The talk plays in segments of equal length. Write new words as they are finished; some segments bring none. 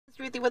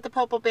Ruthie with the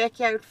Popo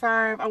Backyard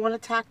Farm. I want to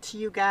talk to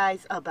you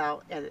guys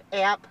about an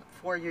app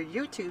for your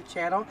YouTube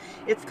channel.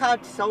 It's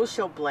called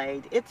Social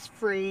Blade. It's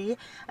free.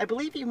 I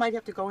believe you might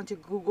have to go into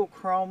Google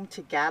Chrome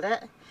to get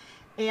it.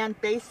 And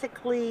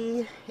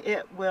basically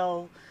it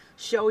will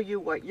show you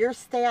what your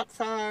stats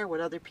are, what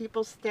other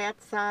people's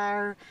stats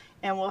are,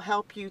 and will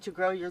help you to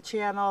grow your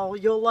channel.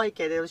 You'll like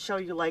it. It'll show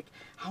you like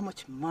how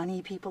much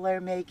money people are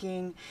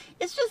making.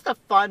 It's just a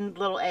fun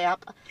little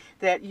app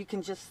that you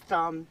can just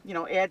you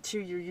know, add to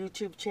your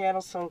YouTube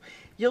channel, so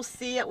you'll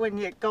see it when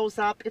it goes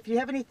up. If you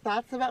have any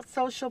thoughts about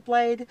Social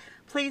Blade,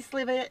 please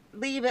leave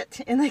it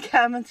in the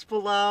comments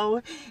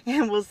below,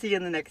 and we'll see you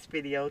in the next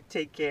video.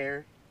 Take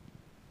care.